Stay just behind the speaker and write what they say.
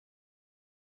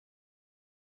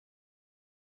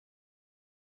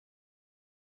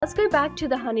Let's go back to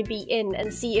the Honeybee Inn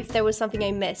and see if there was something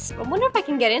I missed. I wonder if I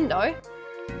can get in though.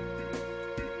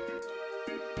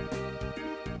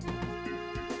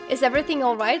 Is everything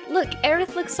alright? Look,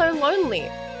 Aerith looks so lonely.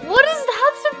 What is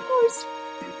that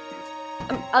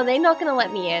supposed? Are they not gonna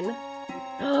let me in?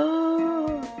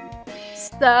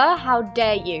 Sir, how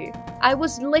dare you? I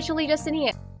was literally just in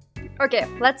here. Okay,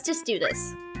 let's just do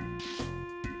this.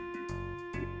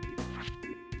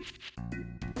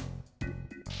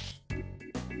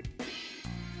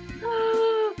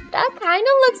 That kind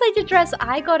of looks like the dress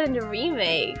I got in the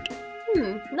remake.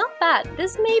 Not bad.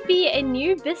 This may be a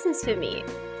new business for me.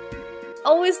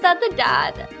 Oh, is that the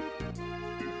dad?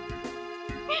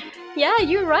 Yeah,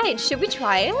 you're right. Should we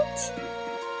try it?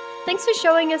 Thanks for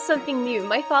showing us something new.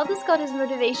 My father's got his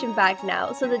motivation back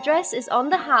now, so the dress is on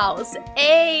the house.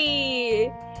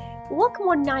 Hey! Walk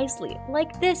more nicely.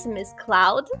 Like this, Miss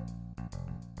Cloud.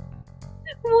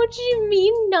 What do you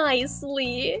mean,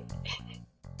 nicely?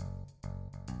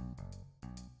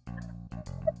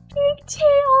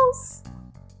 Pigtails!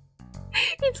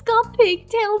 He's got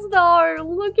pigtails though!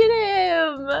 Look at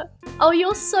him! Oh,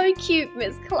 you're so cute,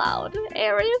 Miss Cloud.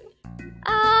 Aerith?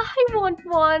 I want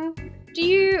one. Do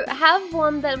you have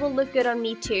one that will look good on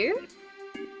me too?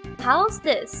 How's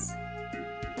this?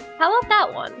 How about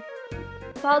that one?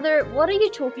 Father, what are you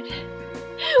talking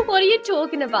What are you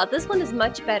talking about? This one is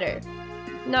much better.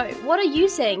 No, what are you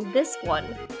saying? This one.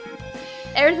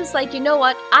 Aerith is like, you know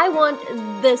what? I want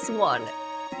this one.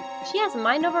 She has a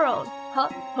mind of her own.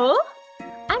 Huh?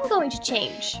 I'm going to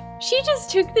change. She just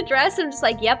took the dress and just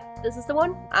like, yep, this is the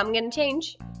one. I'm gonna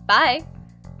change. Bye.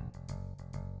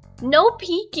 No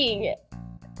peeking.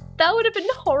 That would have been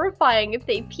horrifying if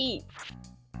they peeked.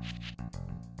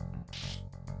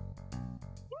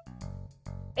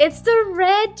 It's the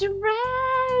red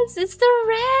dress. It's the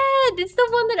red. It's the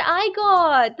one that I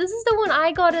got. This is the one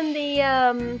I got in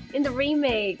the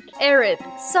remake.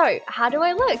 Aerith. So, how do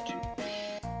I look?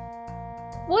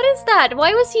 What is that?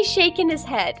 Why was he shaking his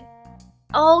head?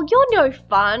 Oh, you're no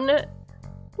fun.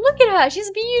 Look at her. She's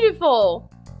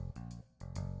beautiful.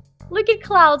 Look at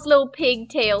Cloud's little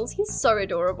pigtails. He's so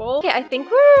adorable. Okay, I think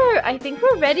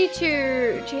we're ready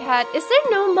to head. Is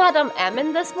there no Madame M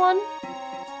in this one?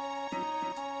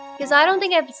 Because I don't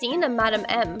think I've seen a Madame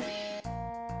M.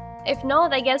 If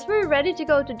not, I guess we're ready to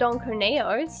go to Don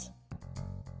Corneo's.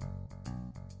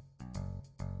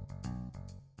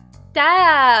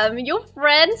 Damn, your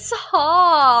friend's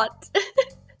hot.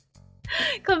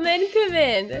 Come in, come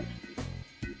in.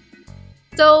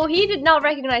 So he did not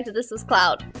recognize that this was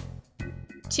Cloud.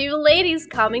 Two ladies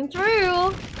coming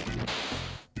through.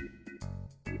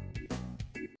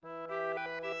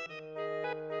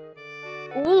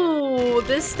 Ooh,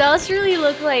 this does really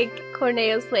look like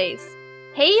Corneo's place.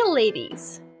 Hey,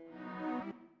 ladies.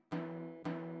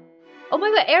 Oh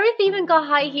my god, Aerith even got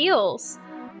high heels.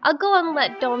 I'll go and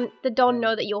let the Don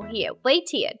know that you're here. Wait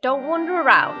here. Don't wander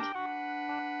around.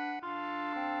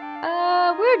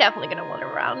 We're definitely gonna wander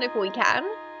around if we can.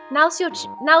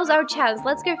 Now's our chance.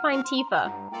 Let's go find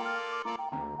Tifa.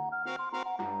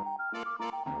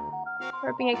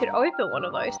 Hoping I could open one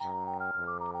of those.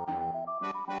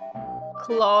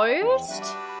 Closed.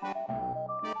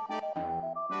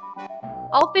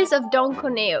 Office of Don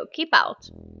Corneo. Keep out.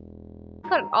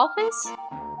 Got an office?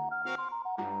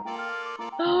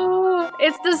 Oh,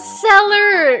 it's the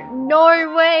cellar!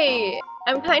 No way!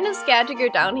 I'm kind of scared to go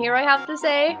down here, I have to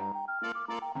say.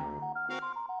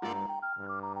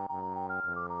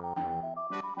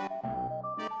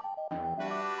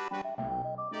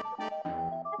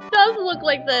 It does look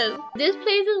like this. This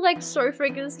place is like so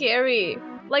freaking scary.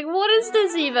 Like, what is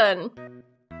this even?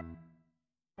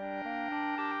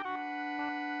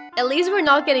 At least we're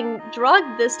not getting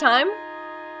drugged this time.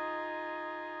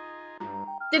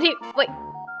 Did he- wait.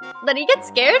 Did he get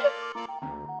scared?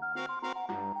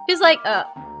 He's like,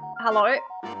 hello?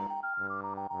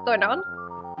 What's going on?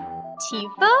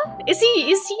 Tifa? Is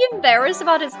he embarrassed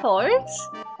about his clothes?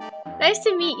 Nice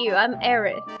to meet you, I'm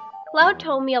Aerith. Cloud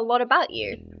told me a lot about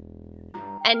you.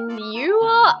 And you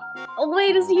are- oh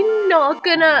wait, is he not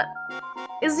gonna-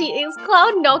 is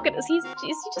Cloud not gonna- is he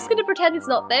just gonna pretend he's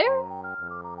not there?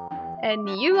 And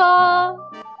you are-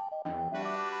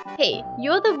 hey,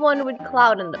 you're the one with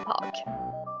Cloud in the park.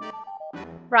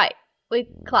 Right, with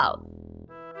Cloud.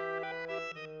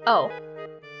 Oh.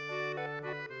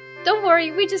 Don't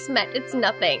worry, we just met, it's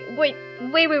nothing. Wait.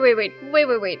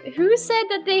 Who said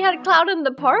that they had Cloud in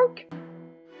the park?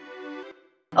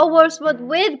 Oh, was what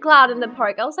with Cloud in the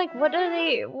park? I was like, what are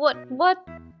they, what?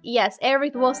 Yes,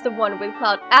 Aerith was the one with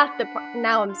Cloud at the park.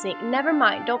 Now I'm seeing, never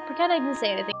mind, don't pretend I didn't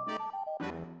say anything.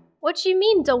 What do you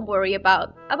mean, don't worry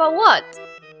about? About what?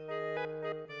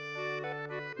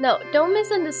 No, don't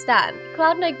misunderstand.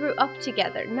 Cloud and I grew up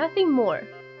together, nothing more.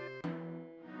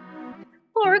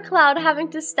 Poor Cloud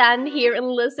having to stand here and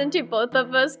listen to both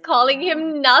of us calling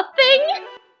him nothing?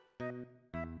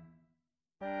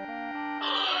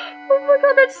 Oh my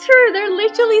god, that's true. They're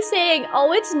literally saying,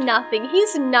 oh, it's nothing,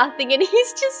 he's nothing, and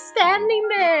he's just standing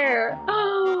there.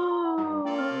 Oh.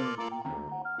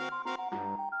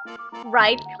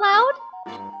 Right, Cloud?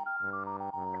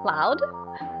 Cloud?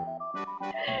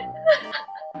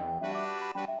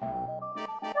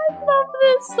 I love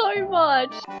this so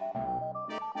much.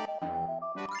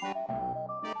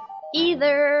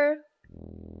 Either...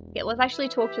 Okay, let's actually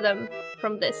talk to them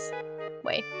from this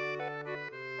way.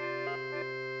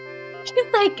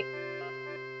 She's like...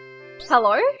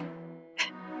 Hello?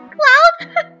 Cloud?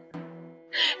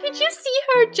 Did you see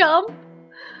her jump?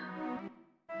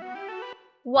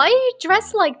 Why are you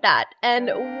dressed like that? And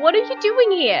what are you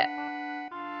doing here?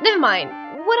 Never mind.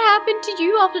 What happened to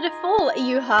you after the fall? Are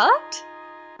you hurt?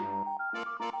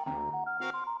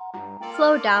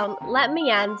 Slow down. Let me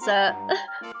answer.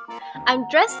 I'm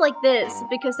dressed like this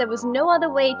because there was no other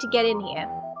way to get in here.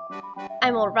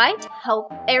 I'm alright.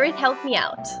 Aerith helped me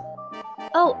out.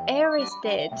 Oh, Aerith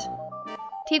did.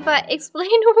 Tifa, explain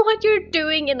what you're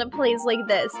doing in a place like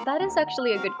this. That is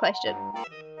actually a good question.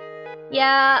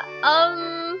 Yeah,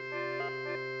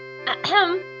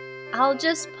 I'll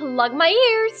just plug my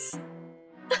ears.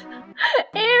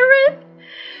 Aerith?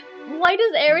 Why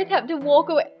does Aerith have to walk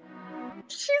away?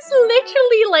 She's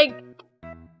literally like...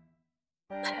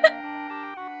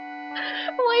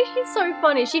 Why is she so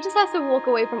funny? She just has to walk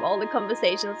away from all the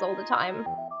conversations all the time.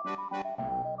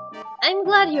 I'm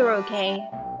glad you're okay.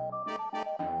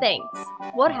 Thanks.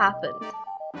 What happened?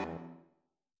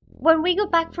 When we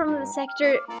got back from the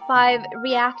Sector 5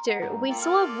 reactor, we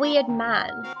saw a weird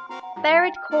man.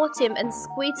 Barrett caught him and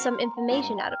squeezed some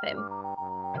information out of him.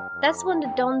 That's when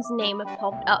the Don's name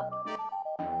popped up.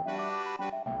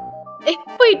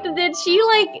 Wait, did she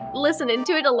like listen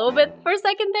into it a little bit for a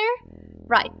second there?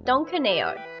 Right, Don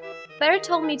CORNEO. Barrett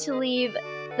told me to leave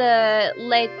the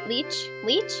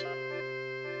leech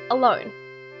alone.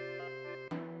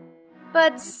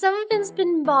 But something's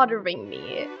been bothering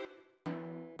me.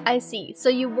 I see, so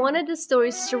you wanted the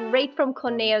story straight from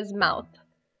CORNEO's mouth.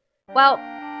 Well,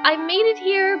 I made it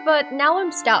here, but now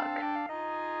I'm stuck.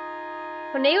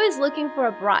 CORNEO is looking for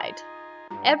a bride.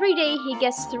 Every day he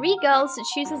gets 3 girls,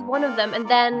 chooses one of them, and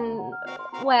then...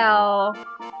 well...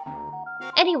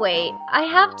 Anyway, I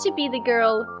have to be the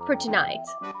girl for tonight.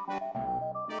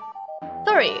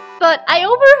 Sorry, but I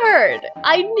overheard.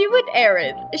 I knew it,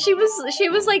 Aerith. She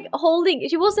was like holding...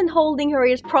 She wasn't holding her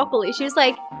ears properly. She was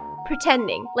like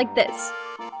pretending, like this.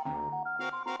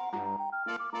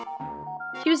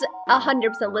 She was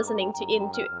 100% listening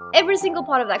into every single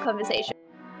part of that conversation.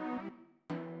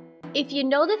 If you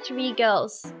know the 3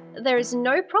 girls, there is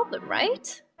no problem,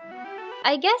 right?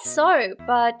 I guess so,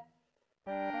 but...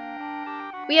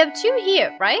 we have 2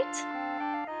 here, right?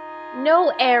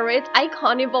 No, Aerith, I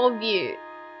can't involve you.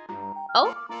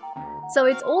 Oh? So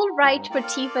it's alright for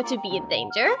Tifa to be in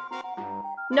danger?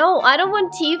 No, I don't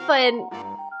want Tifa in...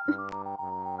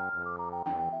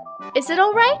 Is it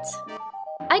alright?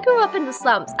 I grew up in the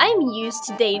slums. I'm used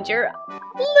to danger.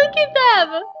 Look at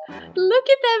them! Look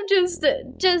at them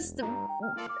just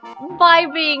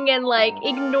vibing and like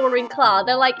ignoring Cloud.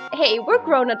 They're like, hey, we're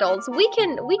grown adults. We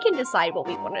can decide what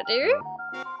we want to do.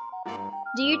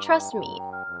 Do you trust me?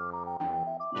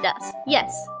 He does.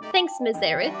 Yes. Thanks, Miss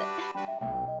Aerith.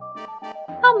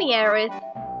 Help me, Aerith.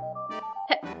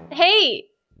 Hey!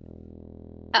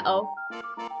 Uh-oh.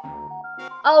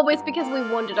 Oh, it's because we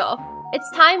wandered off. It's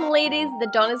time, ladies. The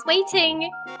Dawn is waiting.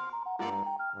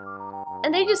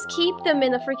 And they just keep them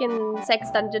in a freaking sex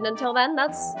dungeon until then.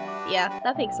 That's... yeah,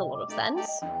 that makes a lot of sense.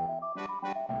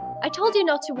 I told you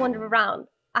not to wander around.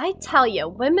 I tell you,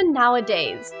 women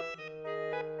nowadays...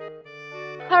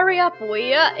 Hurry up, will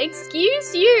ya?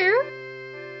 Excuse you?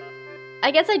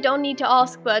 I guess I don't need to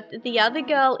ask, but the other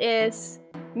girl is...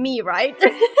 me, right?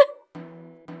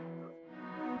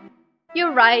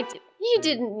 You're right. You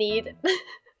didn't need...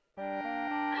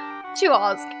 to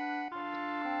ask.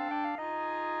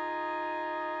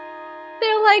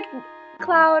 They're like,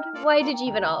 Cloud, why did you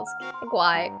even ask? Like,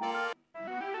 why?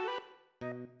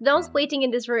 Dawn's waiting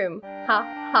in this room. Ha,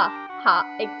 ha, ha.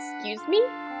 Excuse me?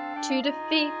 To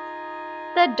defeat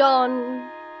the Dawn.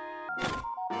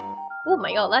 Oh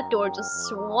my god, that door just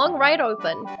swung right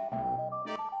open.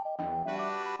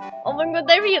 Oh my god,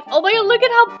 there he is. Oh my god, look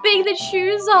at how big the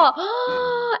shoes are.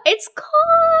 It's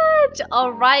caught!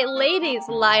 Alright, ladies,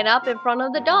 line up in front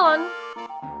of the Dawn.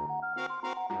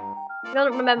 I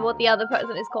don't remember what the other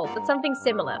person is called, but something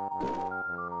similar.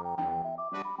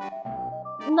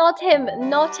 Not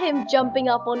him jumping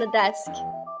up on a desk.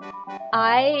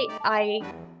 I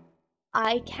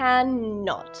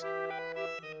cannot.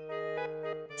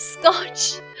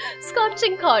 Scotch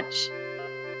and Koch.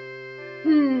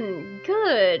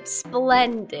 Good,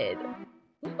 splendid.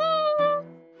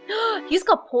 He's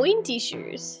got pointy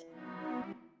shoes.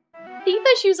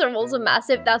 Tifa shoes are also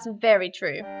massive, that's very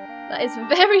true. That is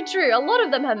very true, a lot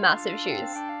of them have massive shoes.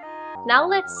 Now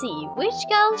let's see, which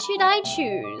girl should I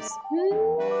choose?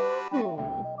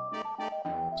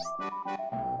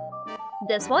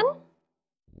 This one?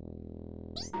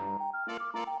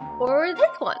 Or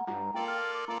this one?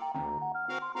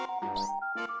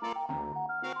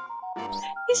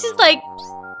 He's just like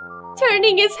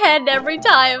turning his head every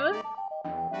time.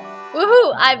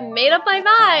 Woohoo! I've made up my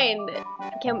mind.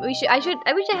 I wish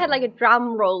I had like a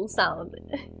drum roll sound.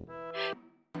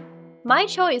 My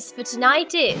choice for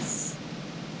tonight is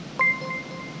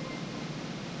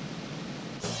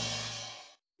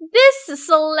this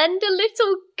slender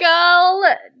little girl.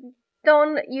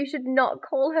 Don, you should not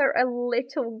call her a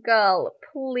little girl,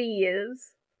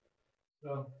 please.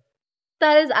 No.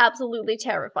 That is absolutely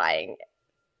terrifying.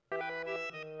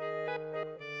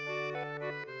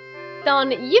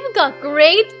 Don, you've got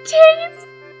great taste!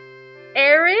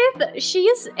 Aerith,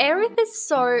 Aerith is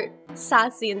so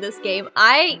sassy in this game.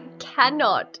 I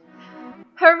cannot.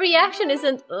 Her reaction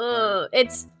isn't,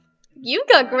 it's, you've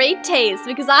got great taste,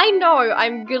 because I know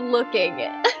I'm good looking.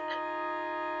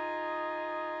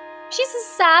 She's a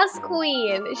sass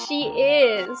queen, she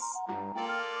is.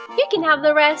 You can have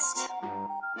the rest.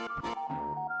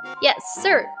 Yes,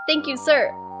 sir. Thank you,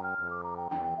 sir.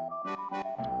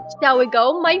 Shall we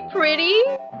go, my pretty?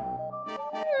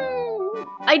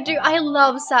 I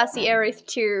love sassy Aerith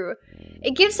too.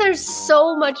 It gives her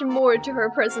so much more to her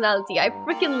personality. I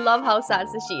freaking love how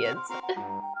sassy she is.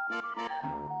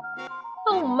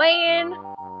 Oh man.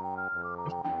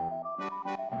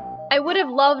 I would have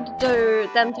loved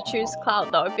them to choose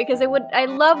Cloud though, because I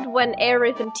loved when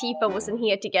Aerith and Tifa wasn't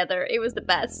here together. It was the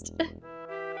best.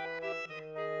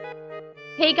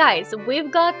 Hey guys,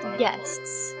 we've got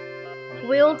guests.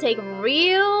 We'll take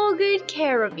real good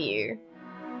care of you.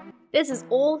 This is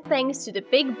all thanks to the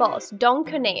big boss, Don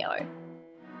CORNEO.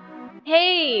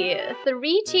 Hey,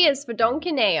 3 cheers for Don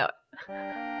CORNEO.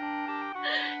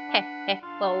 Hey,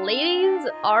 well ladies,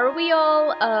 are we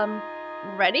all,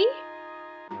 ready?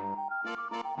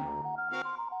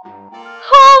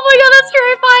 Oh my god, that's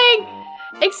terrifying!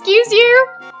 Excuse you?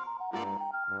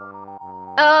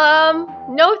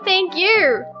 No thank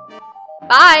you.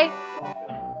 Bye.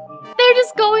 They're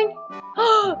just going,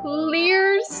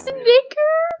 Lear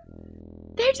Snicker?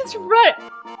 They're just running.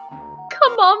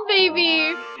 Come on,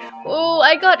 baby. Oh,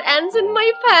 I got ants in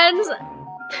my pants.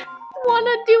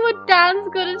 Wanna do a dance,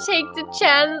 gonna take the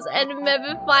chance and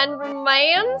maybe find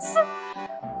romance?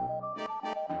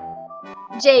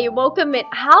 Jay, welcome in.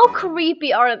 How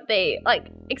creepy aren't they? Like,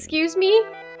 excuse me?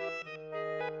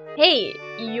 Hey,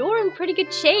 you're in pretty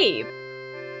good shape.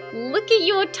 Look at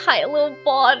your tight little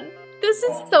bod. This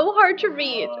is so hard to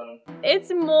read.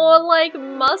 It's more like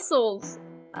muscles.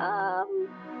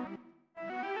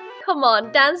 Come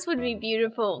on, dance would be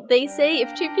beautiful. They say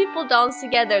if 2 people dance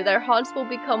together, their hearts will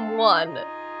become one.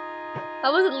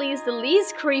 That was at least the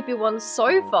least creepy one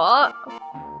so far.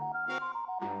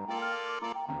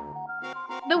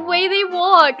 The way they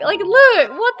walk, like look,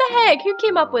 what the heck? Who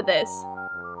came up with this?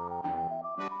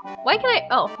 Why can I,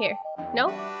 oh, here,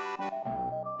 no?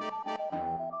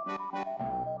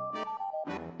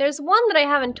 There's one that I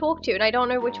haven't talked to and I don't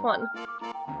know which one.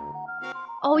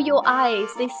 Oh, your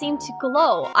eyes, they seem to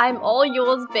glow. I'm all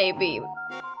yours, baby.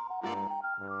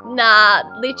 Nah,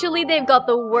 literally they've got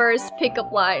the worst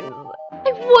pickup lines.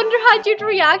 I wonder how you'd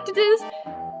react to this.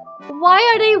 Why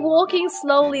are they walking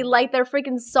slowly like they're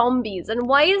freaking zombies? And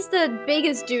why is the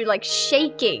biggest dude like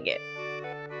shaking?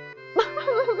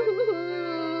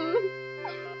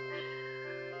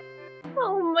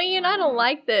 Oh man, I don't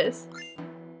like this.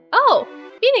 Oh,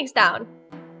 Phoenix down.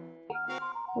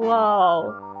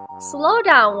 Whoa. Slow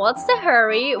down, what's the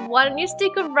hurry? Why don't you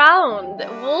stick around?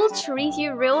 We'll treat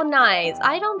you real nice.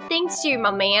 I don't think so, my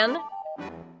man.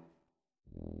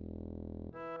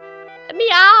 Let me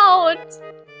out!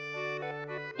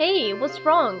 Hey, what's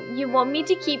wrong? You want me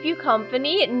to keep you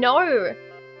company? No!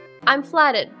 I'm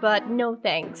flattered, but no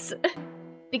thanks.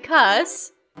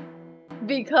 Because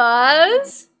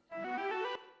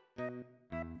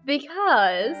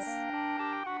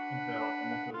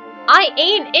I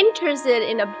ain't interested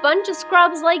in a bunch of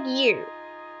scrubs like you.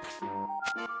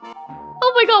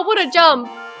 Oh my god, what a jump!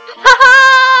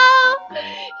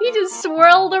 He just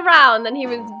swirled around and he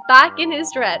was back in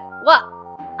his dread. What?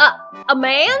 A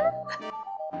man?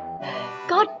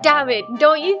 God damn it!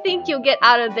 Don't you think you'll get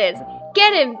out of this?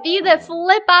 Get him! Be the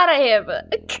flip out of him!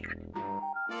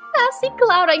 Sassy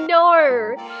Cloud, I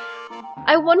know!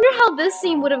 I wonder how this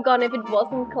scene would have gone if it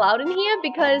wasn't Cloud in here,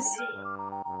 because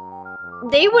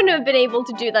they wouldn't have been able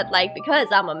to do that, like, because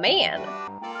I'm a man.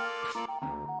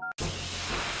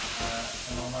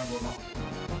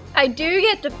 I do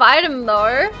get to fight him,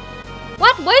 though.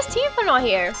 What? Why is Tifa not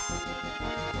here?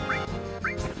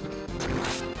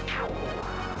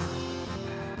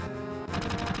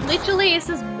 Literally, it's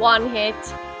just one hit.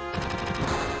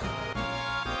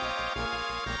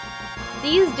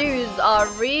 These dudes are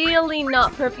really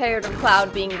not prepared for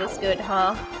Cloud being this good,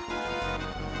 huh?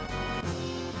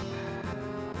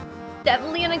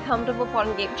 Definitely an uncomfortable part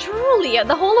in the game. Truly,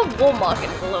 the whole of War Market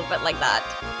is a little bit like that.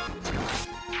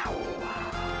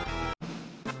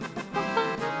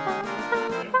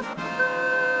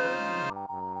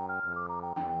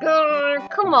 Grr,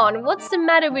 come on, what's the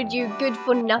matter with you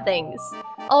good-for-nothings?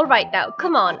 Alright now,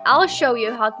 come on, I'll show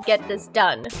you how to get this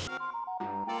done.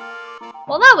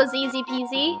 Well, that was easy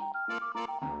peasy.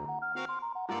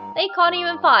 They can't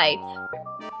even fight.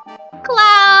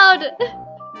 Cloud!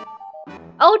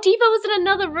 Oh, Tifa was in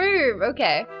another room.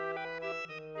 Okay.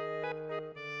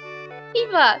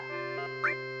 Tifa!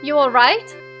 You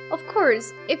alright? Of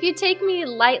course, if you take me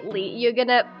lightly, you're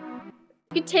gonna...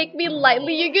 If you take me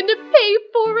lightly, you're gonna pay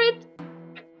for it.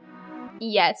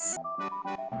 Yes.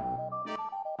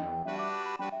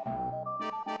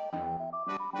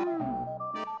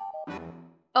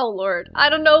 Oh lord, I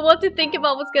don't know what to think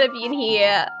about what's gonna be in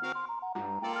here.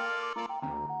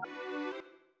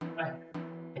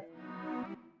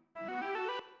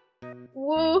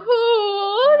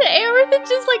 Woohoo! Aerith is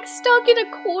just like stuck in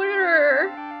a corner.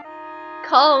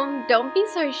 Come, don't be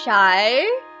so shy.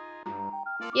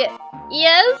 Yeah,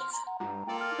 yes?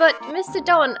 But Mr.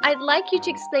 Dawn, I'd like you to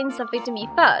explain something to me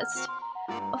first.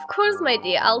 Of course, my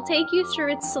dear, I'll take you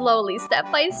through it slowly,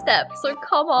 step by step, so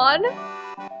come on.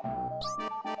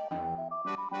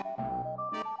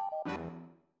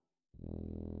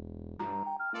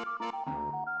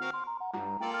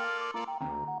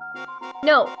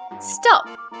 No, stop!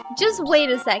 Just wait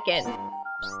a second.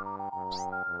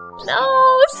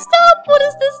 No, stop! What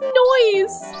is this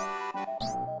noise?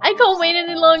 I can't wait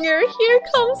any longer. Here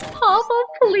comes Papa,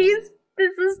 please.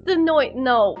 This is the noise.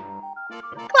 No.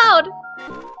 Cloud!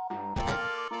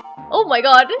 Oh my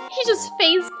god, he just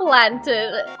face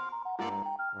planted.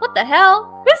 What the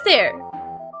hell? Who's there?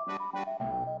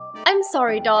 I'm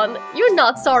sorry, Dawn. You're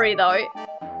not sorry, though.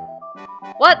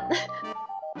 What?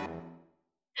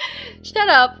 Shut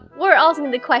up. We're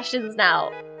asking the questions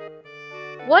now.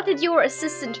 What did your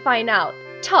assistant find out?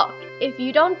 Talk. If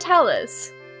you don't tell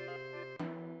us,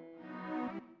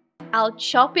 I'll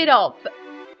chop it up.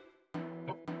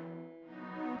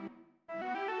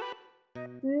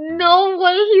 No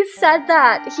way he said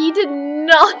that. He did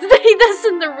not say this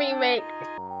in the remake.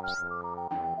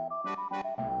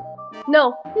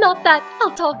 No, not that.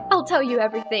 I'll talk. I'll tell you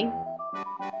everything.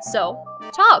 So,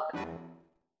 talk.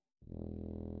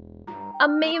 I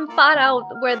may have found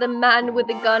out where the man with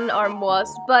the gun arm was,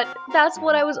 but that's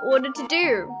what I was ordered to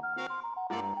do.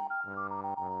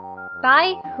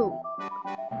 By who?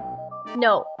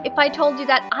 No, if I told you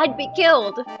that, I'd be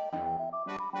killed.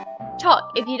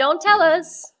 Talk, if you don't tell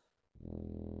us.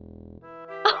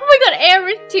 Oh my god,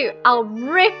 Aerith too. I'll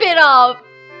rip it off.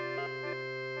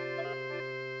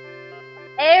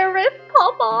 Aerith,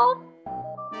 pop off.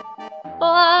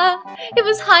 It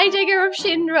was Hiii of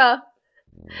Shinra.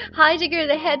 Hiii,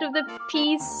 the head of the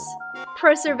peace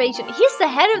preservation. He's the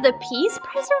head of the peace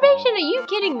preservation? Are you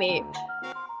kidding me?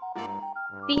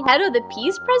 The head of the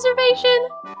peace preservation?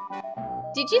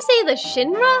 Did you say the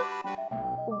Shinra?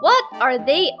 What are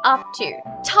they up to?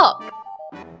 Talk.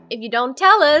 If you don't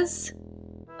tell us.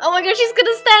 Oh my god, she's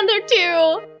gonna stand there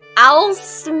too. I'll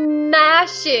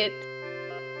smash it.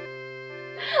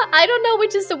 I don't know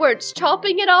which is the words.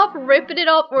 Chopping it off, ripping it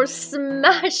off, or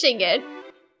smashing it.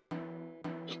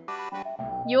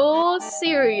 You're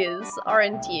serious,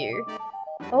 aren't you?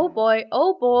 Oh boy,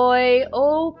 oh boy,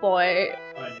 oh boy.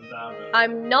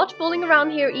 I'm not fooling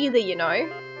around here either, you know.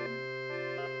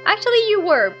 Actually, you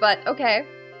were, but okay.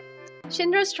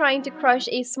 Shinra's trying to crush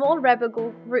a small rebel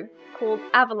group called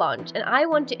Avalanche, and I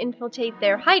want to infiltrate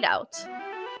their hideout.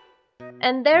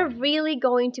 And they're really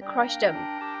going to crush them,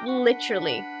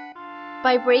 literally,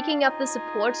 by breaking up the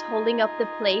supports holding up the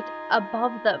plate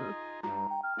above them.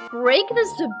 Break the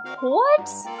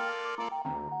supports?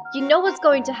 You know what's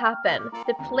going to happen.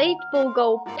 The plate will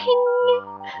go ping.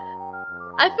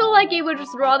 I feel like it would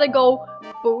just rather go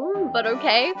boom, but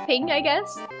okay, ping I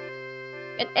guess.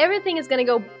 And everything is gonna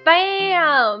go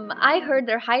BAM! I heard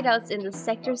their hideouts in the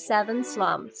Sector 7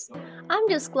 slums. I'm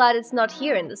just glad it's not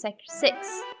here in the Sector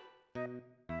 6.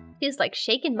 Feels like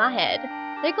shaking my head.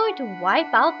 They're going to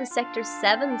wipe out the Sector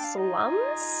 7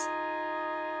 slums?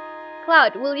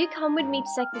 Cloud, will you come with me to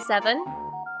Sector 7?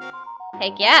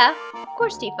 Heck yeah! Of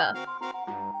course, Tifa.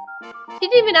 She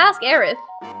didn't even ask Aerith.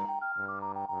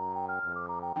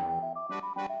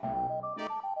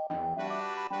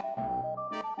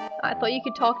 I thought you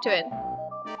could talk to it.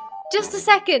 Just a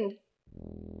second!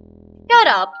 Shut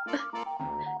up!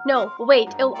 No, wait,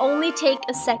 it'll only take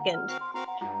a second.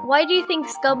 Why do you think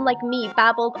scum like me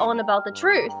babbled on about the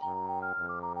truth?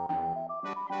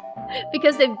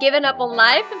 Because they've given up on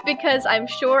life? Because I'm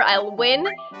sure I'll win?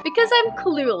 Because I'm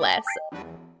clueless?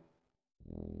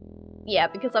 Yeah,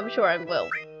 because I'm sure I will.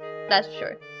 That's for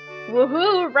sure.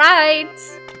 Woohoo, right!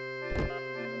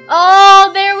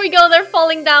 Oh, there we go, they're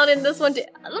falling down in this one too.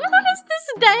 What is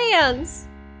this dance?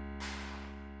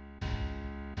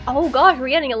 Oh gosh, we're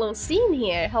getting a little scene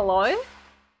here. Hello?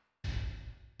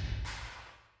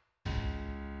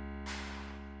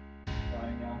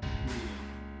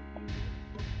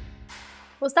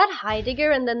 Was that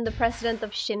Heidegger and then the president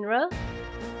of Shinra?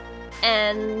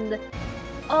 And...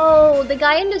 oh, the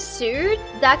guy in the suit?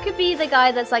 That could be the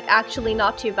guy that's like actually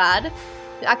not too bad.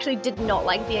 Who actually did not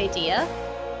like the idea.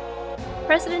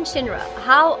 President Shinra,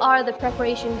 how are the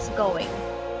preparations going?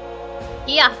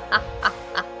 Yeah,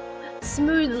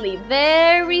 smoothly,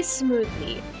 very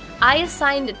smoothly. I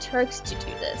assigned the Turks to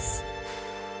do this.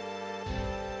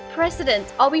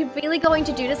 President, are we really going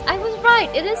to do this? I was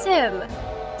right, it is him.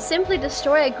 Simply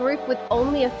destroy a group with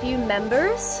only a few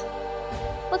members?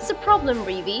 What's the problem,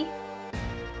 Reevee?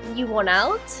 You want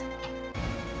out?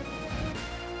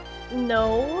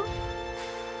 No.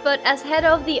 But as head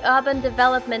of the Urban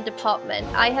Development Department,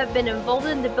 I have been involved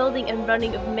in the building and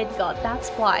running of Midgard, that's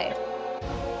why.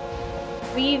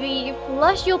 Reevee,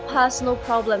 flush your personal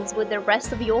problems with the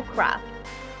rest of your crap.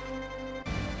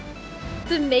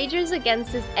 The Major's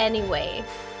against this anyway.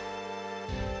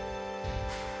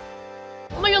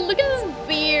 Oh my god, look at this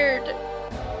beard!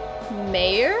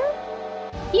 Mayor?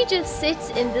 He just sits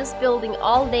in this building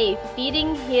all day,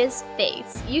 feeding his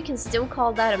face. You can still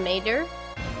call that a mayor?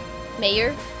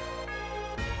 Mayor?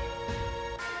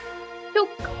 Look.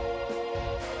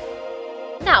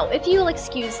 Now, if you'll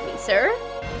excuse me, sir.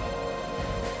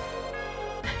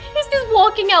 He's just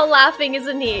walking out laughing,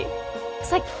 isn't he?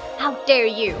 It's like, how dare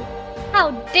you?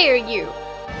 How dare you?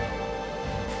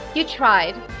 You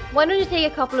tried. Why don't you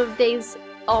take a couple of days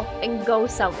off and go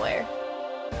somewhere?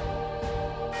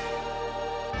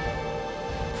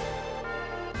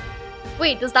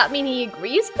 Wait, does that mean he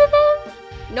agrees with him?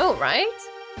 No, right?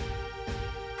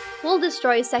 We'll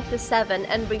destroy Sector 7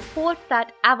 and report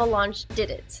that Avalanche did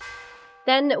it.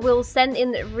 Then we'll send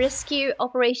in rescue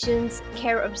operations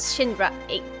care of Shinra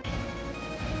Inc.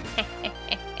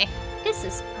 This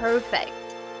is perfect.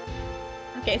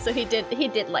 Okay, so he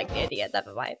did like the idea,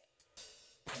 never mind.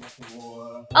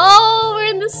 Oh, we're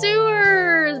in the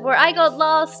sewers! Where I got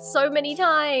lost so many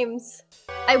times.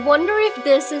 I wonder if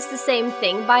this is the same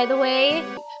thing, by the way.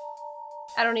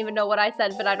 I don't even know what I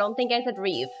said, but I don't think I said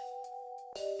Reeve.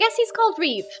 Guess he's called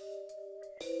Reeve.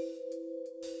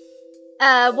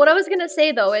 What I was gonna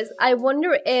say though is, I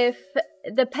wonder if,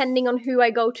 depending on who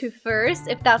I go to first,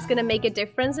 if that's gonna make a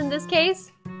difference in this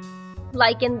case.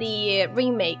 Like in the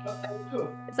remake.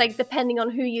 It's like depending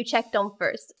on who you checked on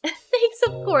first. Thanks,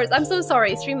 of course. I'm so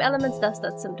sorry. Stream Elements does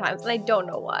that sometimes, and I don't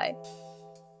know why.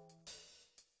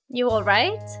 You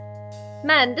alright?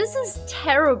 Man, this is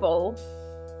terrible.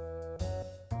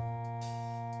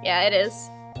 Yeah, it is.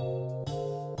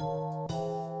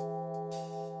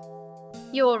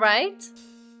 You alright?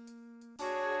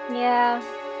 Yeah.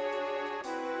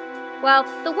 Well,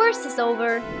 the worst is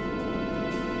over.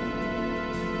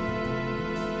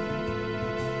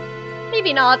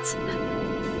 Maybe not.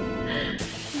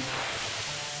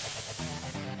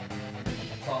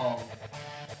 Oh.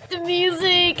 The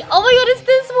music! Oh my god, it's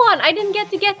this one! I didn't get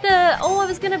to get the... Oh, I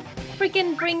was gonna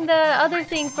freaking bring the other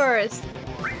thing first.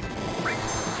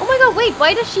 Oh my god, wait,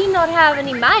 why does she not have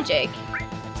any magic?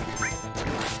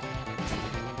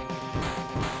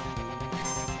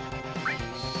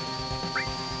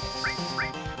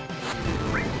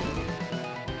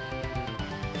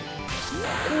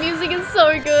 The music is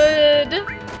so good!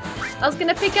 I was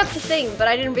gonna pick up the thing, but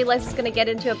I didn't realize it's gonna get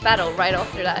into a battle right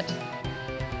after that.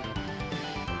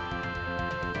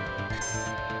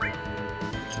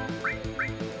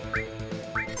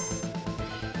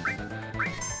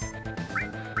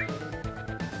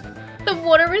 The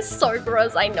water is so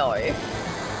gross, I know.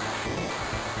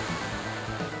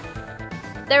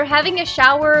 They're having a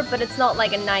shower, but it's not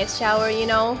like a nice shower, you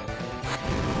know?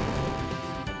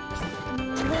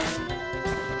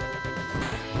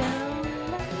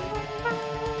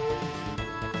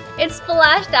 It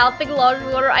splashed out the large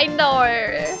water, I know.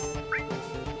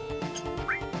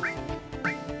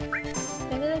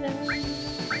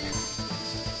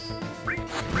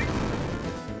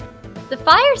 The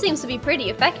fire seems to be pretty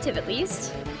effective, at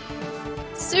least.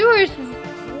 Sewers?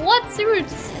 What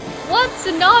sewers? What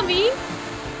tsunami?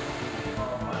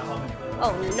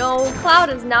 Oh no,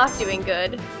 Cloud is not doing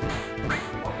good.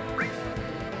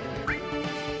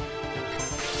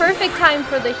 Perfect time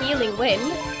for the healing wind.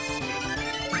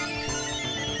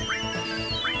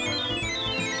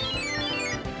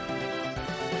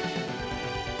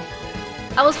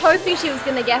 I was hoping she was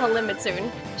gonna get her limit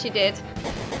soon. She did.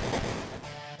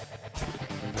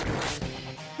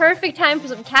 Perfect time for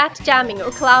some cat jamming or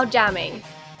Cloud jamming.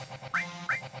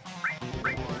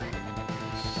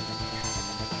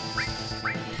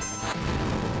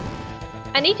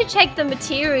 I need to check the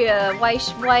materia, why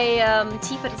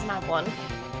Tifa doesn't have one.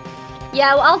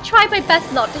 Yeah, well, I'll try my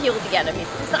best not to heal the enemies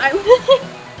this time.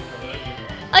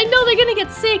 I know they're gonna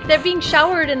get sick, they're being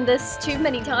showered in this too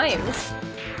many times.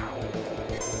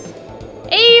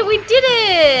 Hey, we did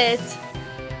it!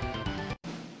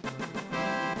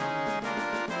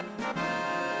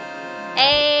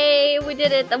 Hey, we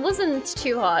did it. That wasn't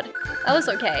too hard. That was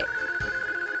okay.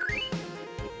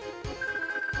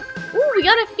 Ooh, we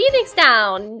got a phoenix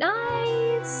down.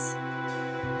 Nice.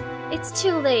 It's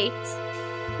too late.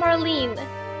 Marlene,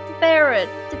 Barrett,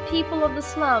 the people of the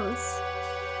slums.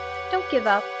 Don't give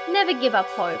up. Never give up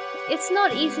hope. It's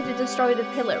not easy to destroy the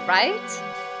pillar, right?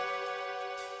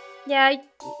 Yeah,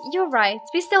 you're right.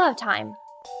 We still have time.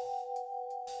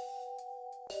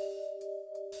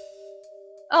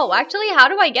 Oh, actually, how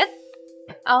do I get...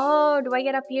 Oh, do I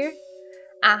get up here?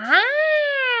 Aha!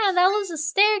 That was a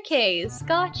staircase.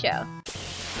 Gotcha.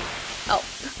 Oh.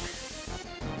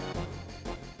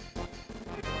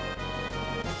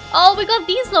 Oh, we got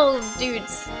these little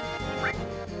dudes.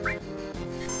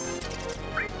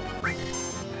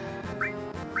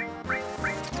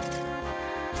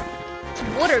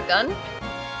 Water gun.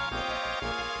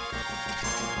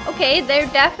 Okay, they're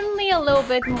definitely a little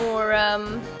bit more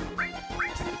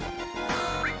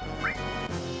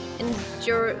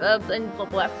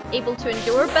able to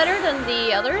endure better than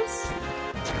the others.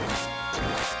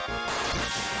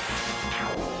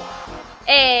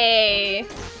 Hey.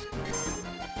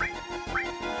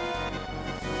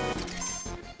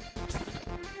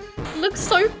 Looks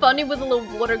so funny with a little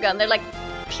water gun. They're like,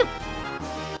 pew!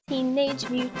 Teenage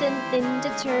Mutant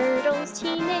Ninja Turtles,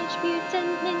 Teenage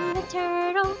Mutant Ninja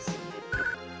Turtles.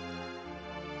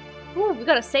 Ooh, we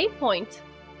got a save point.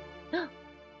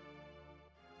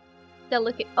 They're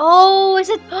looking. Oh, is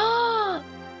it?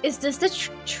 Is this the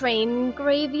train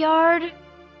graveyard?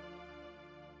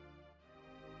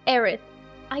 Aerith,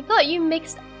 I got you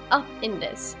mixed up in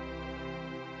this.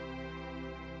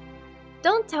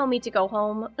 Don't tell me to go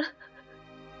home.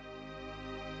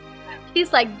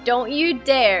 He's like, don't you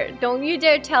dare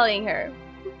telling her.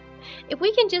 If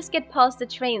we can just get past the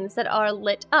trains that are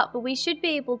lit up, we should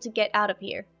be able to get out of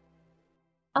here.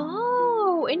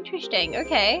 Oh, interesting,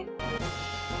 okay.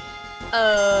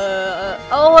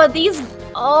 Are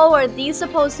these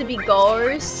supposed to be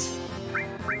ghosts?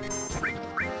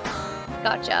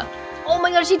 Gotcha. Oh my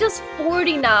god, she does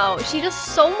 40 now. She does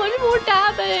so much more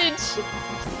damage.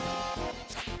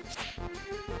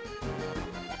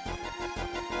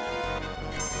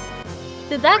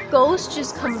 Did that ghost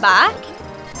just come back?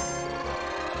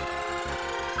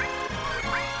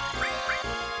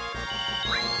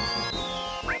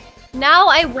 Now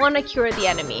I want to cure the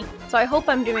enemy, so I hope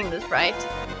I'm doing this right.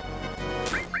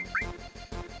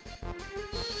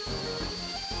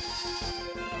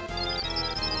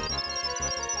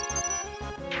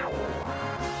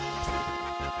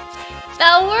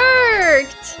 That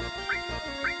worked!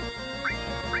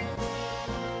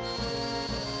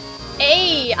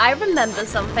 Hey, I remember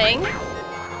something.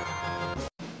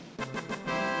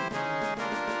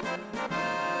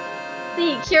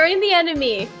 See, curing the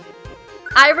enemy.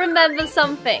 I remember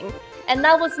something. And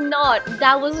that was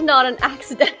not an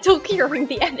accidental curing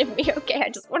the enemy, okay? I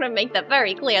just want to make that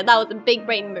very clear. That was a big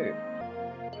brain move.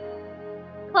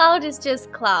 Cloud is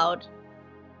just Cloud.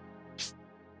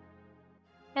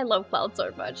 I love Cloud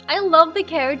so much. I love the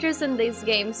characters in this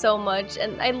game so much,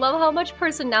 and I love how much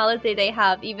personality they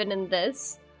have even in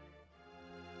this.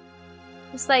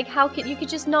 It's like, how could you could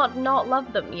just not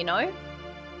love them, you know?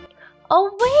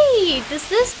 Oh wait,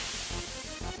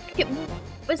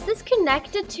 was this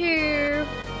connected to...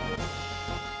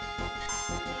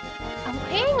 Oh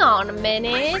Hang on a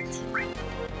minute.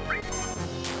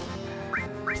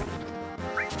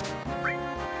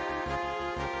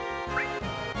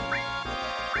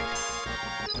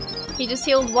 He just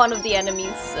healed one of the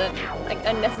enemies, like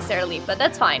unnecessarily, but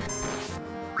that's fine.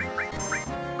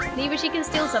 Maybe she can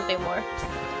steal something more.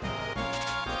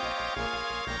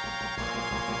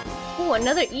 Oh,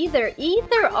 another ether.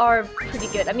 Ether are pretty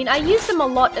good. I mean, I used them a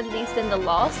lot, at least in the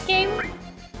last game.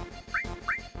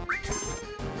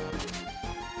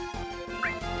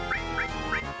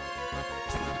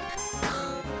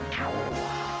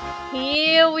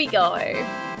 Here we go.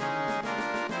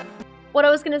 What I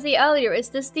was gonna say earlier, is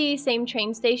this the same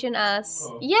train station as...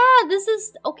 Oh. Yeah, this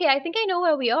is... Okay, I think I know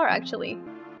where we are, actually.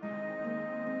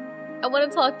 I want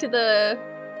to talk to the...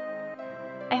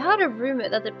 I heard a rumor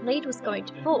that the plate was going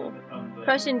to fall,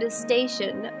 crushing the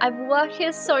station. I've worked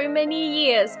here so many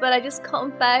years, but I just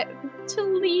can't bear to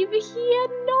leave here.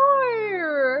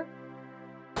 No!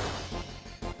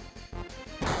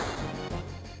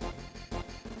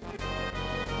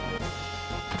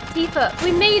 Tifa,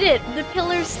 we made it! The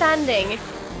pillar's standing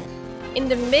in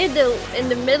the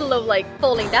middle of like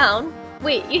falling down.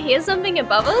 Wait, you hear something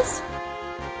above us?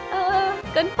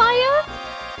 Gunfire?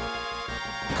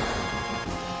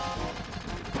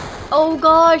 Oh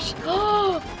gosh!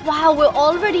 Wow, we're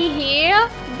already here?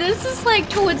 This is like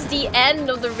towards the end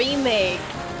of the remake.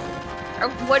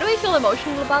 Why do I feel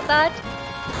emotional about that?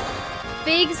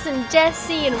 Biggs and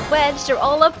Jessie and Wedge, they're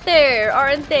all up there,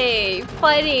 aren't they?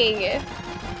 Fighting.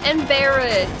 And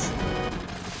Barrett.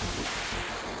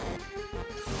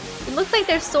 It looks like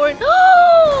they're sword.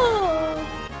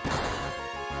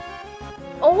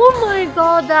 Oh my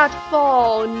god, that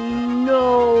fall.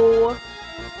 No.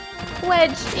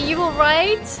 Wedge, are you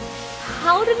alright?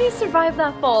 How did he survive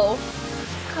that fall?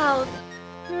 Cloud,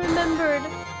 you remembered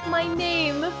my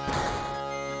name.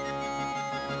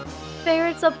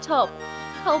 Barrett's up top.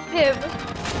 Help him.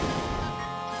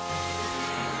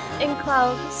 And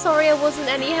Cloud, sorry I wasn't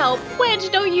any help. Wedge,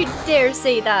 don't you dare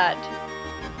say that.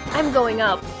 I'm going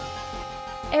up.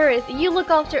 Aerith, you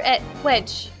look after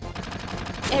Wedge.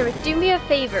 Aerith, do me a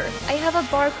favor. I have a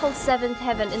bar called 7th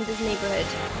Heaven in this neighborhood.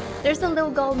 There's a little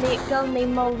girl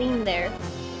named Marlene there.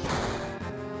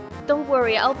 Don't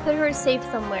worry, I'll put her safe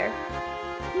somewhere.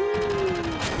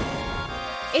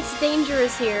 It's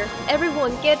dangerous here.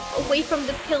 Everyone get away from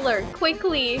the pillar,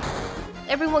 quickly.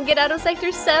 Everyone get out of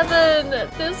Sector 7!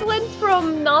 This went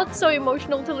from not so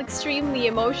emotional to extremely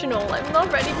emotional. I'm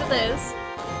not ready for this.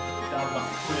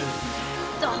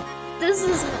 Oh, this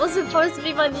was supposed to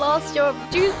be my last job.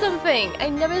 Do something! I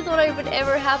never thought it would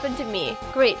ever happen to me.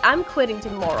 Great, I'm quitting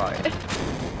tomorrow.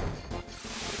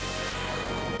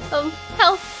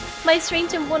 Help! My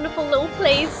strange and wonderful little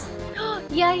place.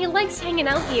 Yeah, he likes hanging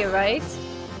out here, right?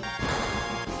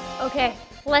 Okay,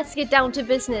 let's get down to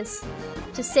business.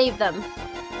 To save them.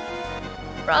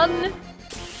 Run!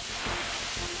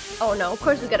 Oh no, of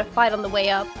course we gotta fight on the way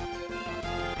up.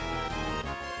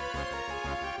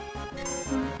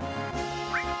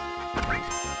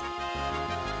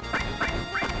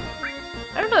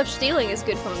 I don't know if stealing is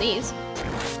good from these.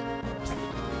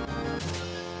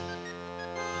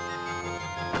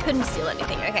 Couldn't steal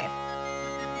anything, okay.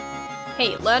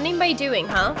 Hey, learning by doing,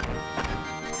 huh?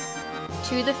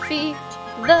 To the feet,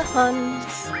 the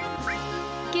Huns.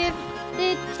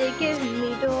 Did they give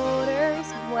me daughters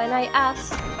when I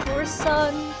asked for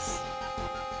sons?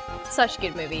 Such a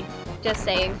good movie, just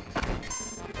saying.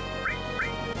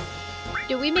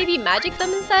 Do we maybe magic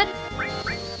them instead?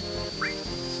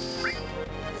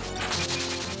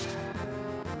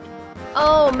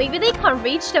 Oh, maybe they can't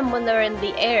reach them when they're in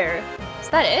the air. Is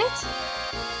that it?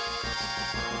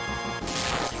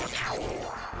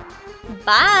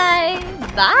 Bye!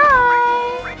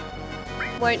 Bye!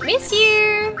 Won't miss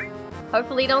you!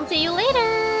 Hopefully don't see you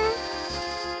later!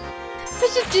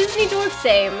 Such a Disney dork.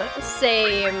 Same.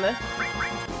 Same.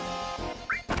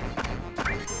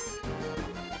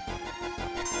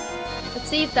 Let's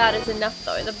see if that is enough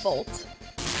though, the bolt.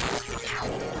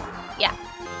 Yeah.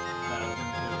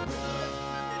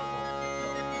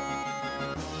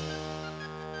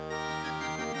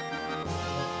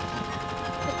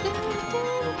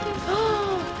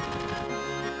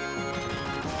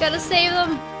 Gotta save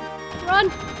them!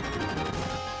 Run!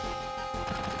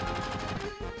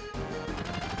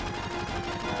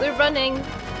 We're running.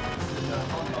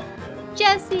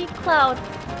 Jessie, Cloud,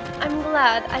 I'm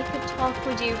glad I could talk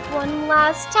with you one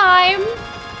last time.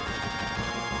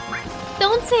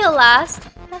 Don't say a last.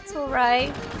 That's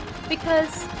alright.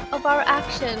 Because of our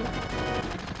action,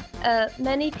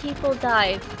 many people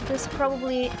died. This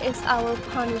probably is our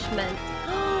punishment.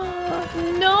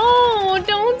 No,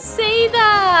 don't say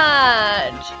that.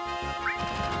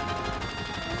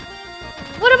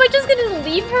 I just gonna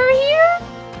leave her here?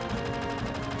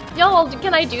 Y'all,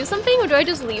 can I do something or do I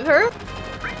just leave her?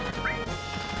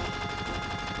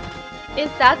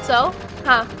 Is that so?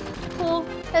 Huh. Cool,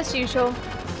 as usual.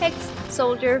 Hex,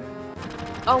 soldier.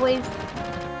 Always.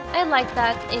 I like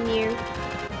that in you.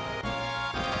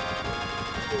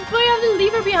 Do I have to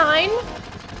leave her behind?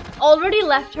 Already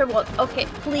left her what? Okay,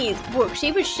 please, Brooke.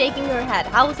 She was shaking her head.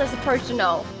 How was I supposed to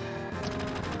know?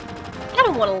 I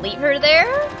don't want to leave her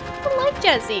there. I like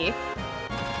Jessie.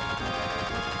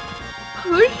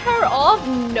 Push her off?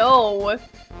 No.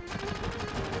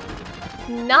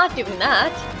 Not doing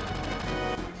that.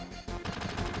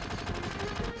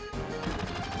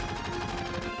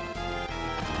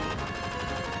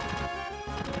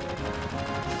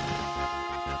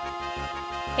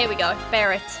 Here we go,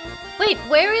 Barrett. Wait,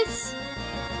 where is...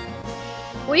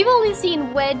 We've only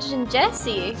seen Wedge and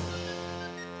Jessie.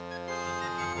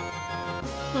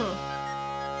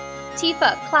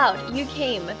 Tifa, Cloud, you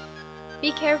came.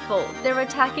 Be careful, they're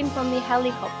attacking from the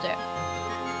helicopter.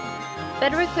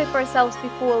 Better equip ourselves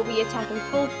before we attack in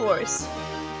full force.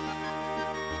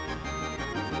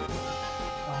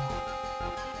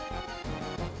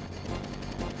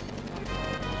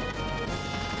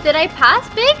 Did I pass,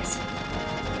 Biggs?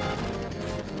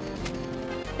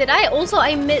 Did I also?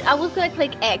 I was gonna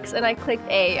click X and I clicked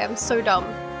A. I'm so dumb.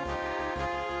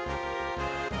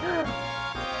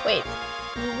 Wait,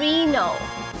 Reno.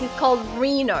 He's called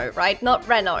Reno, right? Not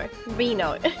Reno.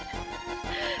 Reno.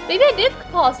 Maybe I did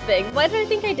pause Big. Why did I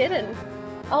think I didn't?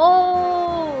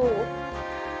 Oh.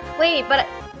 Wait, but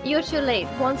you're too late.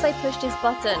 Once I pushed this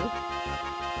button.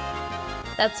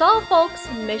 That's all, folks.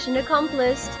 Mission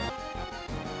accomplished.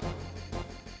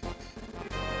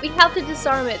 We have to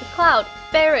disarm it. Cloud,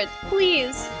 Barrett,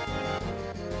 please.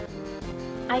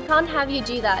 I can't have you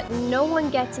do that. No one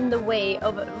gets in the way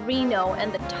of Reno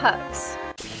and the Turks.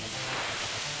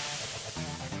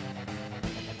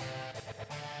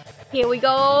 Here we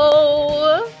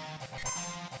go.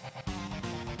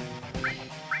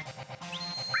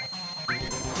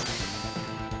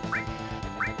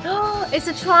 Oh, it's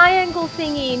a triangle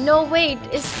thingy. No, wait.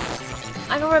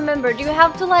 I don't remember. Do you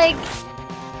have to like...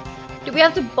 Do we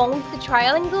have to bonk the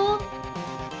triangle?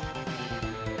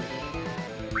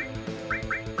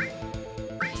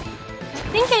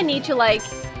 I think I need to like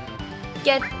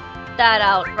get that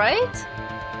out, right?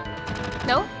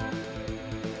 No?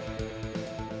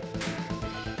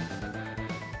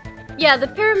 Yeah, the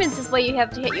pyramids is where you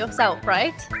have to hit yourself,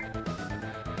 right?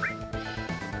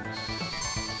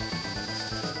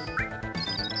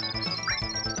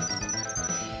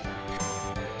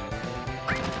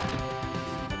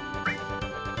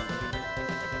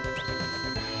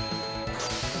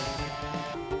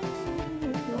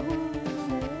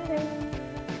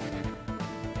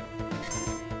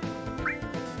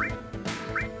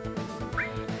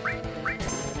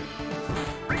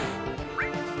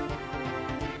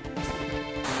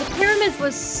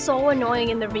 Was so annoying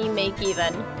in the remake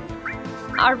even.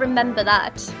 I remember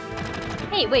that.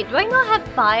 Hey, wait, do I not have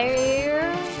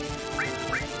fire?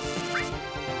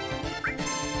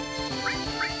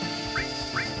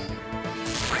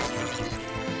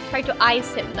 Try to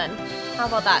ice him then. How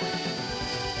about that?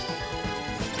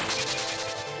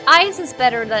 Ice is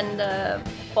better than the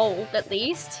bolt at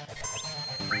least.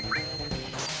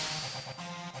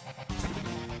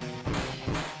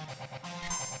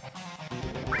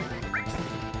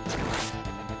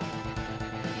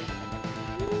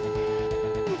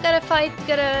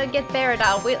 Gotta get Barrett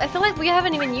out. I feel like we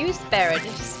haven't even used Barrett.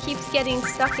 It just keeps getting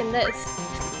stuck in this.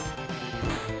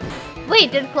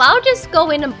 Wait, did Cloud just go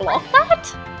in and block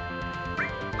that?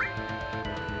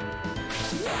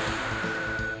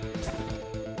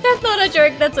 That's not a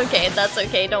jerk. That's okay. That's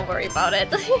okay. Don't worry about it.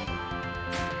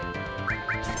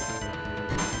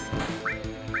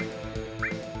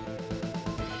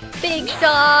 Big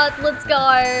shot. Let's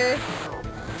go.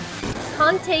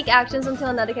 Can't take actions until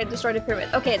another character destroyed the pyramid.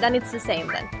 Okay, then it's the same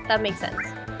then. That makes sense.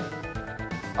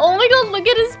 Oh my god, look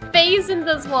at his face in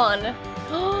this one.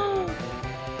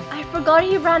 I forgot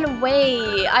he ran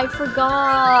away. I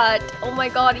forgot. Oh my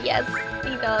god, yes,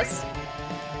 he does.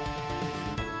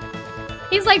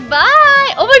 He's like,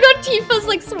 bye! Oh my god, Tifa's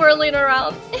like swirling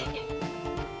around.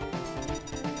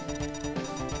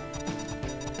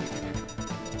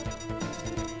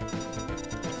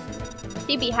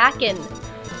 He be hacking.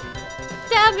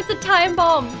 Damn, it's a time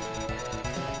bomb!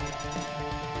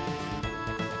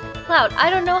 Cloud, I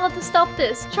don't know how to stop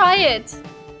this. Try it!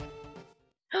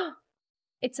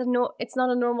 It's not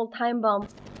a normal time bomb.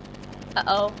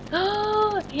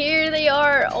 Uh-oh. Here they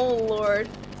are! Oh lord.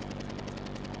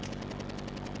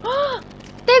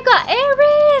 They've got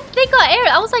Aerith! they got Aerith.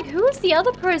 I was like, who's the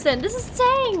other person? This is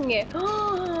Tang.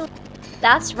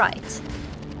 That's right.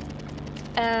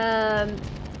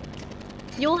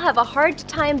 You'll have a hard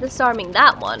time disarming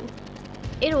that one.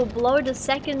 It will blow the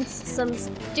second some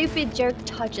stupid jerk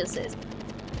touches it.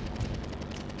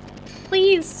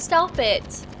 Please stop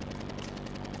it.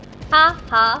 Ha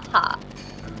ha ha.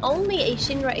 Only a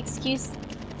Shinra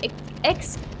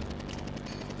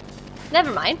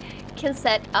never mind. Can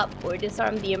set up or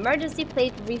disarm the emergency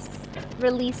plate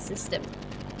release system.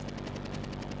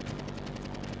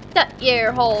 That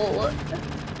ear hole.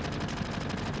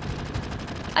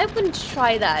 I wouldn't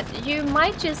try that. You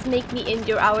might just make me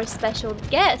endure our special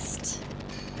guest.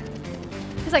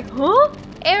 He's like, huh?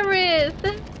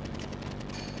 Aerith!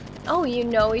 Oh, you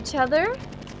know each other?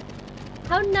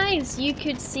 How nice you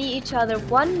could see each other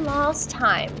one last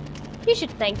time. You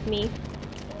should thank me.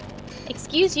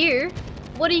 Excuse you?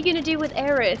 What are you gonna do with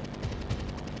Aerith?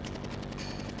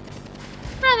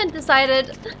 Haven't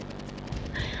decided.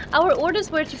 Our orders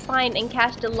were to find and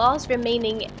catch the last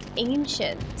remaining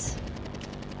ancient.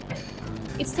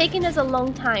 It's taken us a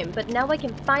long time, but now I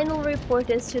can finally report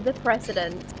this to the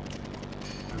president.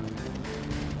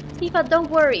 Tifa, don't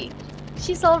worry.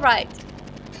 She's alright.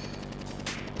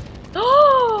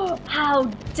 Oh, how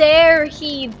dare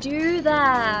he do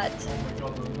that?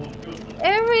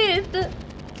 Aerith!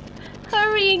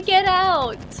 Hurry and get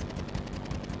out!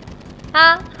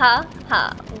 Ha ha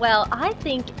ha. Well, I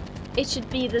think it should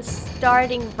be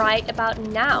starting right about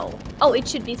now. Oh, it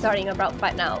should be starting about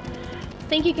right now.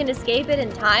 Think you can escape it in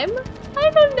time? I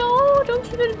don't know.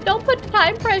 Don't put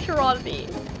time pressure on me.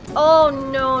 Oh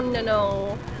no no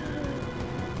no.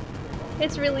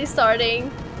 It's really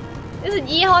starting. Is it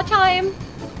yeehaw time?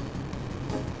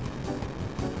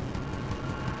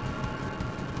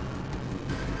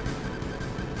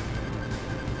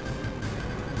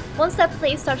 Once that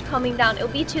plate starts coming down, it'll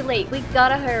be too late. We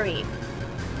gotta hurry.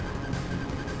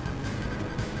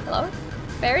 Hello?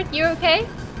 Barrett, you okay?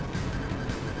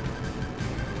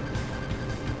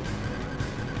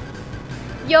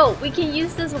 Yo, we can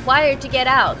use this wire to get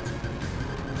out.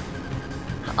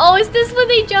 Oh, is this when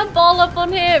they jump all up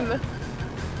on him?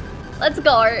 Let's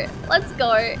go. Let's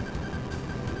go.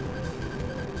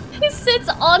 He sits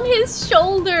on his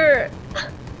shoulder.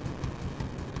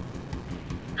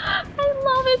 I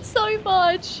love it so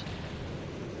much.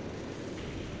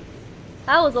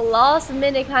 That was a last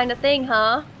minute kind of thing,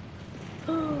 huh?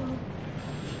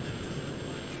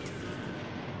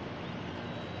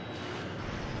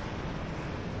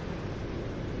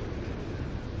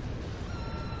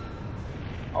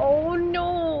 Oh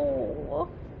no.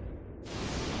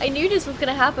 I knew this was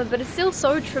gonna happen, but it's still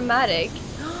so traumatic.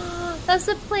 That's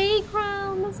the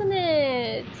playground, isn't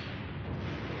it?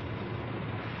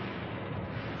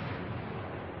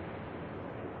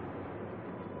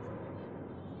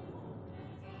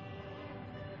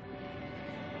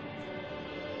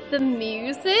 The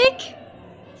music?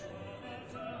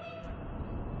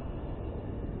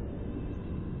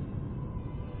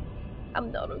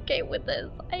 I'm not okay with this.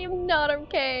 I am not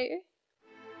okay.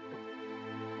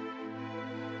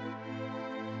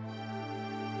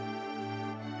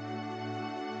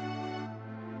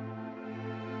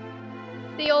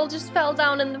 They all just fell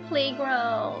down in the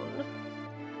playground.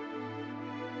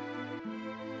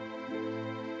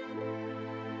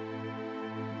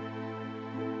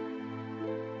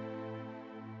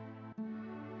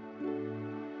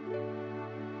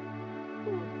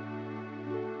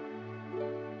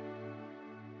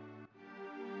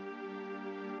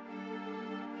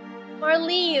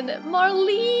 Marlene!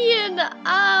 Marlene!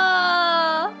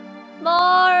 Ah!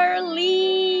 Marlene!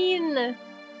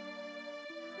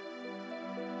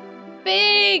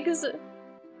 Biggs!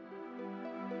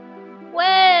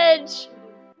 Wedge!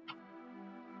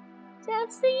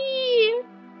 Jesse!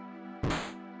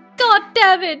 God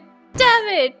damn it! Damn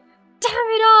it! Damn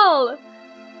it all!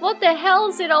 What the hell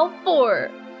is it all for?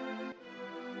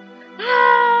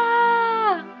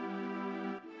 Ah!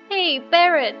 Hey,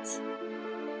 Barrett!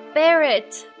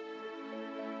 Barrett!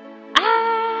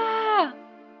 Ah!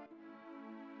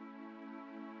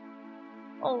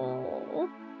 Oh.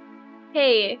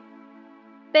 Hey.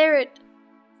 Barrett.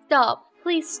 Stop.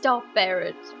 Please stop,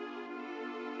 Barrett.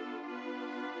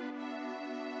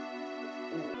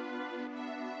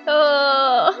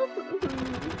 Oh.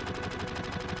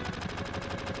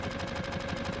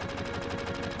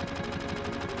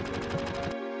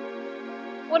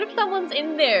 What if someone's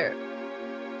in there?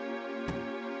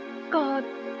 God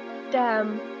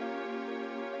damn.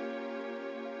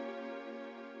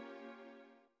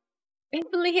 It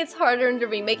really hits harder in the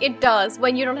remake. It does,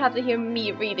 when you don't have to hear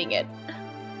me reading it.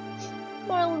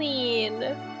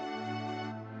 Marlene.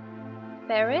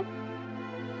 Aerith?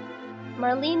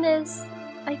 Marlene is...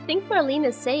 I think Marlene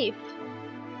is safe.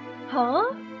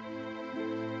 Huh?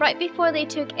 Right before they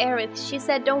took Aerith, she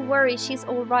said, "Don't worry, she's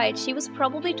alright." She was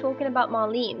probably talking about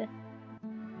Marlene.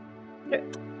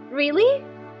 Really?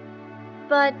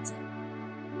 But...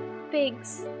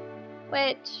 Biggs,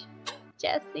 Wedge,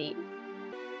 Jessie...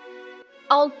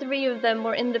 all three of them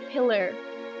were in the pillar.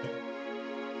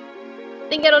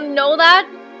 Think I don't know that?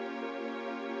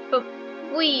 But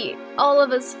we, all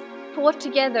of us, fought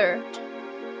together.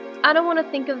 I don't want to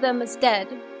think of them as dead.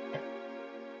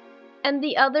 And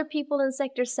the other people in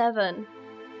Sector 7.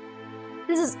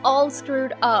 This is all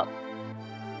screwed up.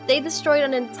 They destroyed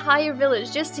an entire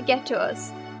village just to get to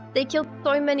us. They killed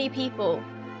so many people.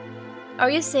 Are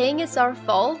you saying it's our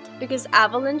fault because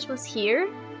Avalanche was here?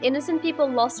 Innocent people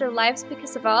lost their lives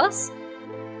because of us?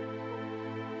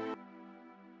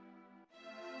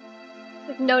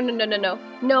 No.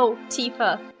 No,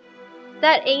 Tifa.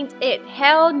 That ain't it.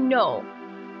 Hell no.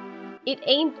 It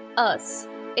ain't us.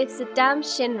 It's the damn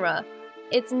Shinra.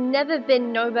 It's never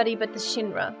been nobody but the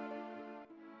Shinra.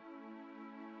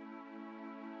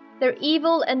 They're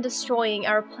evil and destroying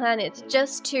our planet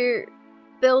just to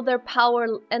build their power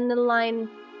and line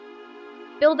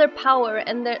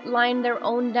their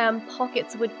own damn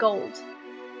pockets with gold.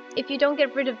 If you don't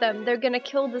get rid of them, they're gonna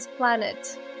kill this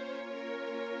planet.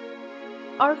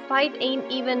 Our fight ain't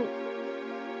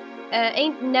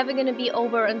never gonna be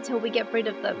over until we get rid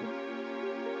of them.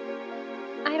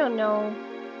 I don't know.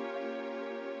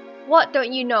 What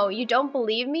don't you know? You don't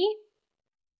believe me?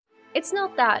 It's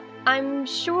not that. I'm not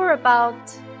sure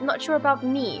about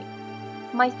me.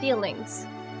 My feelings.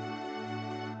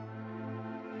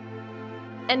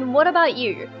 And what about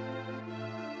you?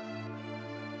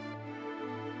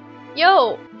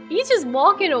 Yo, he's just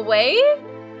walking away?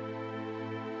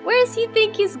 Where does he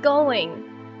think he's going?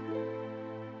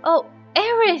 Oh,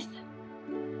 Aerith!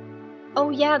 Oh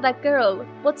yeah, that girl.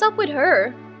 What's up with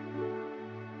her?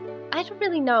 I don't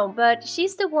really know, but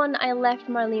she's the one I left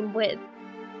Marlene with.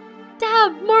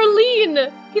 Damn,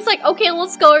 Marlene! He's like, okay,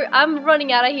 let's go. I'm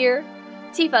running out of here.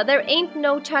 Tifa, there ain't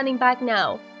no turning back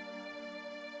now.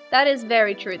 That is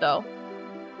very true, though.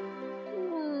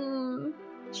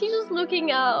 She's just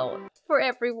looking out for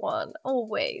everyone,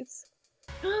 always.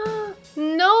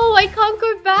 No, I can't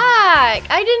go back.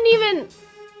 I didn't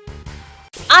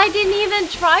even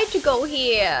try to go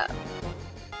here.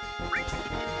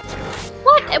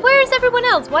 What? Where is everyone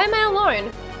else? Why am I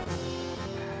alone?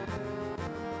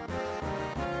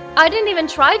 I didn't even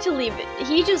try to leave it.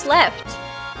 He just left.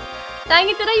 Dang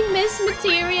it, did I miss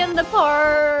materia in the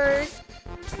park?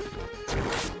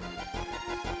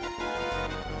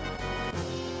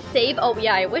 Save? Oh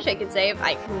yeah, I wish I could save.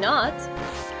 I cannot.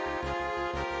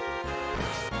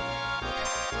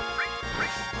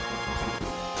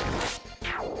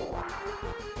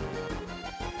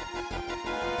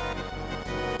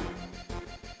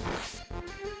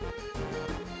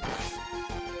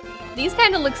 These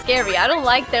kind of look scary. I don't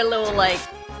like their little, like,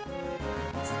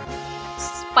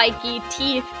 spiky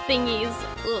teeth thingies.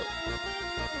 Ugh.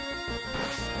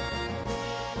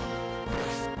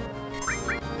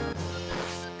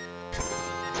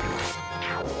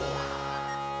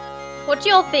 What do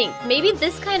y'all think? Maybe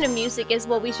this kind of music is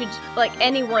what we should, like,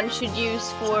 anyone should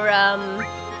use for a,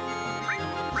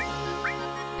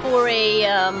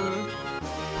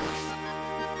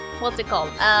 what's it called?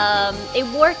 A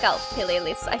workout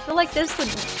playlist. I feel like this would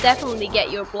definitely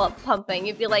get your blood pumping.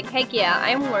 You'd be like, heck yeah,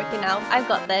 I'm working out. I've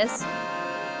got this.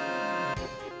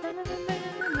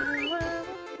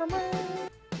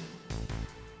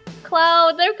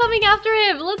 Cloud, they're coming after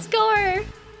him. Let's go.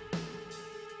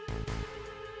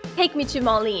 Take me to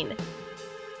Marlene.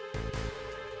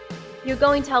 You're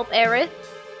going to help Aerith?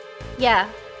 Yeah.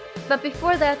 But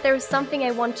before that, there's something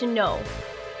I want to know.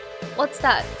 What's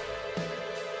that?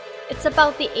 It's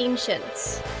about the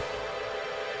ancients.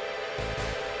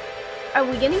 Are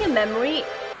we getting a memory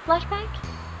flashback?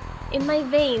 In my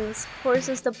veins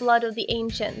courses the blood of the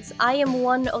ancients. I am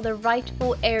one of the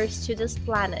rightful heirs to this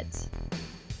planet.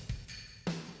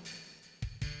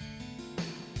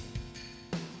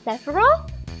 Sephiroth?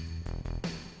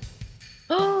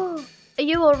 Oh, are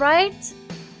you alright?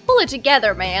 Pull it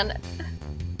together, man.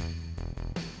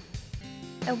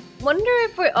 I wonder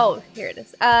if we're... oh, here it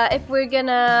is. If we're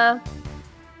gonna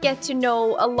get to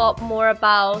know a lot more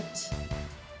about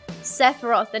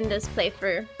Sephiroth in this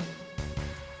playthrough.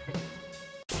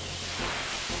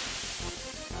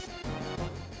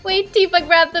 Wait, Tifa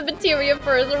grabbed the materia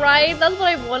first, right? That's what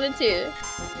I wanted to.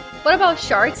 What about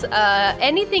sharks?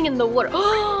 Anything in the water.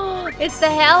 Oh, it's the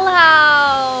Hell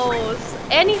House!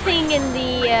 Anything in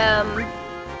the,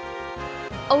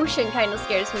 ocean kind of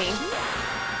scares me.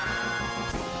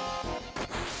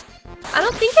 I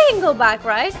don't think I can go back,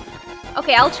 right?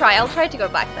 Okay, I'll try to go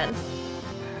back then.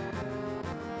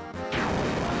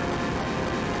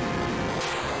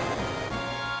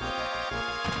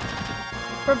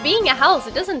 For being a house,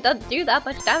 it doesn't do that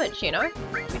much damage, you know?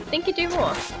 You'd think it'd do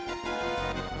more.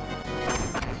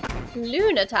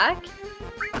 Loon attack?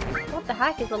 What the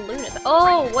heck is a loon attack?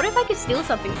 Oh, what if I could steal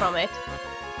something from it?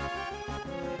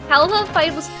 Hell's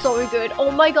fight was so good.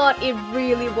 Oh my god, it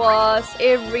really was.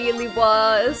 It really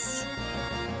was.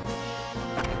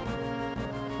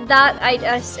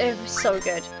 It was so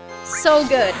good. So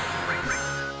good.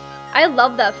 I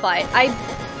love that fight. I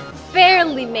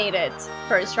barely made it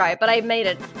first try, but I made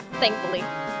it, thankfully.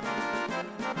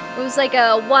 It was like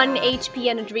a 1 HP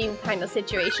and a dream kind of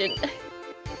situation.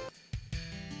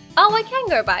 Oh, I can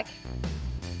go back.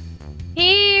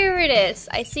 Here it is.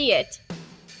 I see it.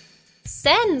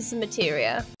 Sense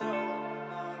materia.